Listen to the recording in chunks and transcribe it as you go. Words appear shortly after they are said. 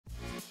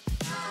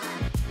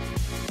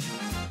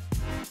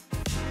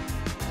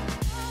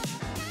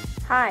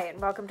Hi,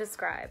 and welcome to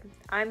Scribe.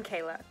 I'm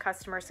Kayla,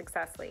 Customer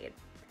Success Lead.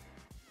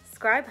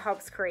 Scribe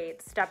helps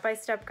create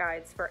step-by-step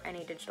guides for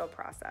any digital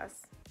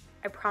process.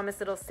 I promise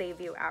it'll save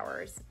you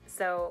hours,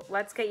 so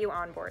let's get you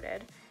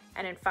onboarded,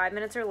 and in 5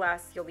 minutes or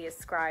less, you'll be a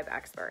Scribe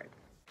expert.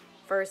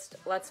 First,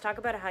 let's talk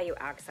about how you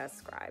access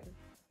Scribe.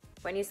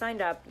 When you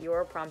signed up, you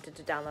were prompted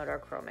to download our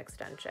Chrome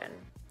extension.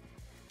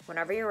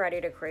 Whenever you're ready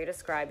to create a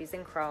Scribe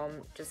using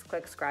Chrome, just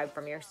click Scribe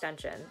from your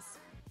extensions.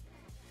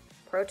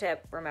 Pro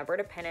tip, remember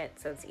to pin it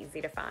so it's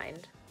easy to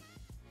find.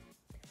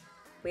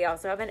 We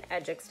also have an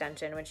Edge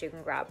extension which you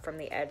can grab from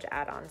the Edge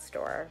add-on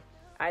store.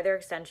 Either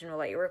extension will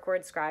let you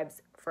record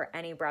scribes for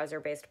any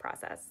browser-based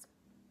process.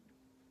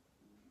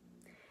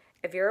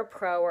 If you're a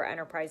pro or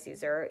enterprise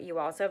user, you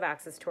also have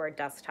access to our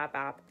desktop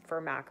app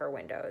for Mac or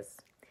Windows.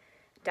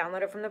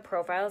 Download it from the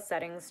Profile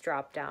Settings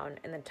drop-down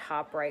in the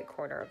top right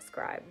corner of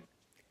Scribe.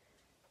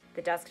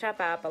 The desktop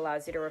app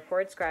allows you to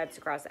record scribes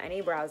across any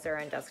browser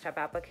and desktop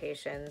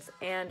applications,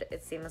 and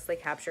it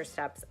seamlessly captures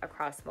steps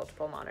across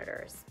multiple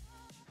monitors.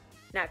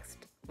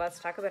 Next, let's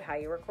talk about how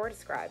you record a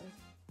scribe.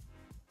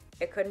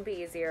 It couldn't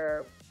be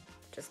easier.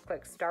 Just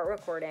click Start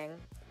Recording,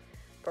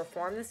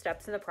 perform the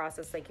steps in the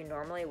process like you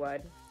normally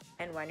would,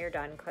 and when you're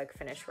done, click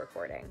Finish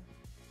Recording.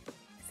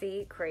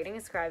 See, creating a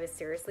scribe is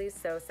seriously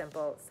so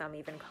simple, some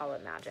even call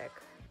it magic.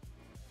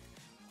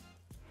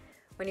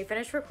 When you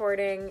finish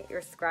recording, your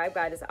scribe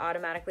guide is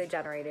automatically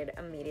generated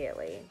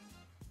immediately.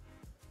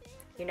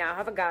 You now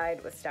have a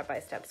guide with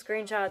step-by-step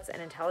screenshots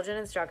and intelligent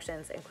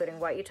instructions, including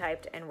what you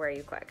typed and where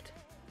you clicked.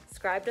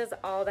 Scribe does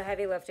all the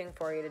heavy lifting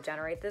for you to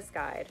generate this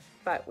guide,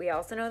 but we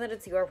also know that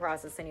it's your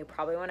process and you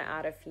probably want to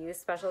add a few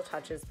special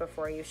touches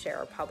before you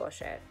share or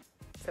publish it.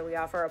 So we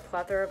offer a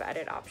plethora of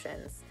edit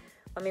options.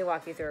 Let me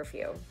walk you through a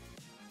few.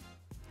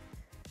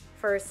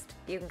 First,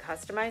 you can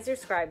customize your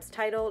scribe's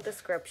title,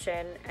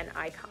 description, and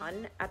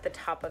icon at the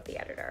top of the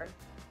editor.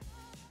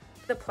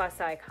 The plus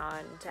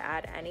icon to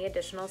add any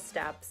additional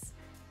steps,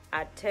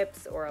 add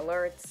tips or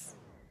alerts,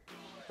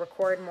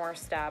 record more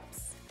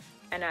steps,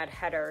 and add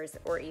headers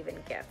or even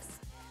GIFs.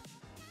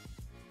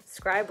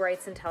 Scribe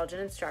writes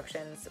intelligent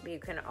instructions, but you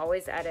can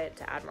always edit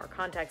to add more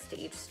context to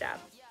each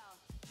step.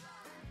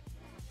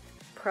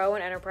 Pro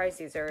and enterprise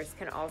users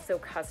can also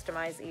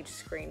customize each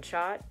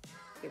screenshot.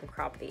 You can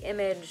crop the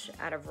image,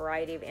 add a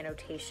variety of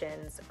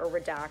annotations, or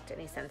redact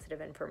any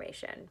sensitive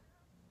information.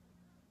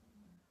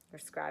 Your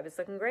scribe is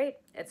looking great.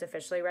 It's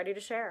officially ready to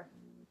share.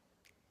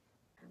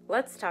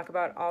 Let's talk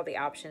about all the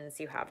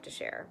options you have to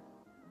share.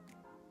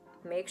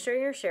 Make sure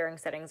your sharing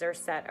settings are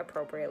set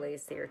appropriately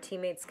so your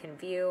teammates can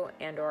view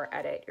and/or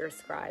edit your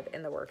scribe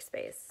in the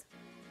workspace.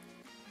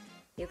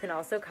 You can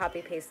also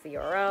copy-paste the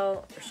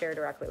URL or share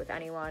directly with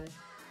anyone,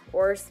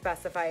 or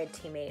specify a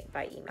teammate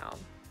by email.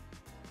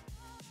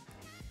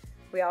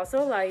 We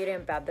also allow you to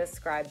embed this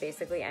scribe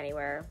basically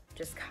anywhere.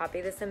 Just copy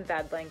this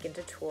embed link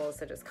into tools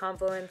such as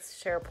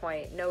Confluence,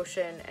 SharePoint,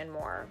 Notion, and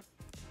more.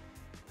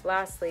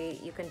 Lastly,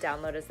 you can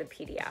download as a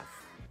PDF,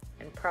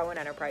 and Pro and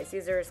Enterprise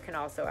users can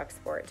also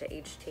export to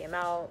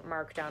HTML,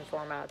 Markdown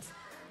formats,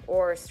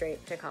 or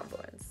straight to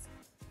Confluence.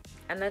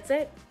 And that's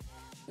it.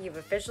 You've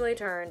officially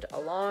turned a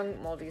long,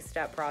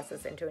 multi-step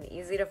process into an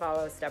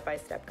easy-to-follow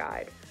step-by-step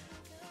guide,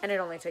 and it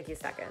only took you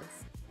seconds.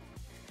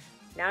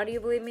 Now do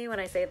you believe me when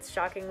I say it's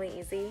shockingly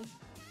easy?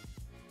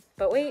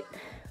 But wait,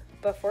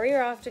 before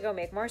you're off to go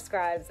make more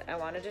scribes, I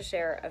wanted to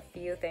share a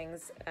few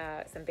things,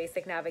 some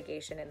basic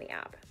navigation in the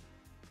app.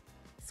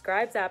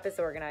 Scribe's app is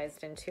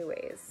organized in two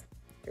ways,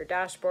 your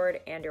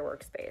dashboard and your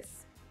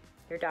workspace.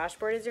 Your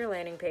dashboard is your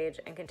landing page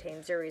and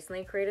contains your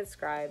recently created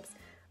scribes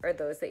or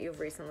those that you've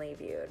recently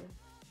viewed.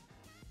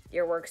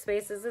 Your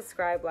workspace is a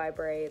scribe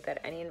library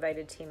that any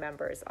invited team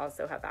members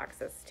also have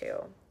access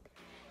to.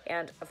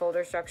 And a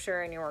folder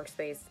structure in your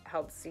workspace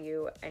helps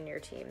you and your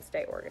team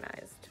stay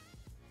organized.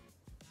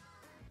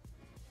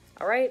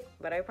 All right,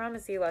 but I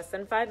promise you less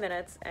than 5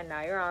 minutes, and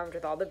now you're armed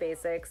with all the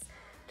basics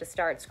to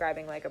start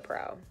scribing like a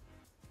pro.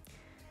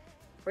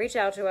 Reach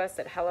out to us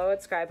at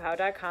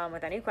hello@scribehow.com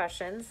with any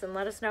questions and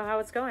let us know how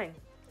it's going.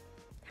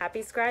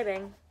 Happy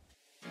scribing!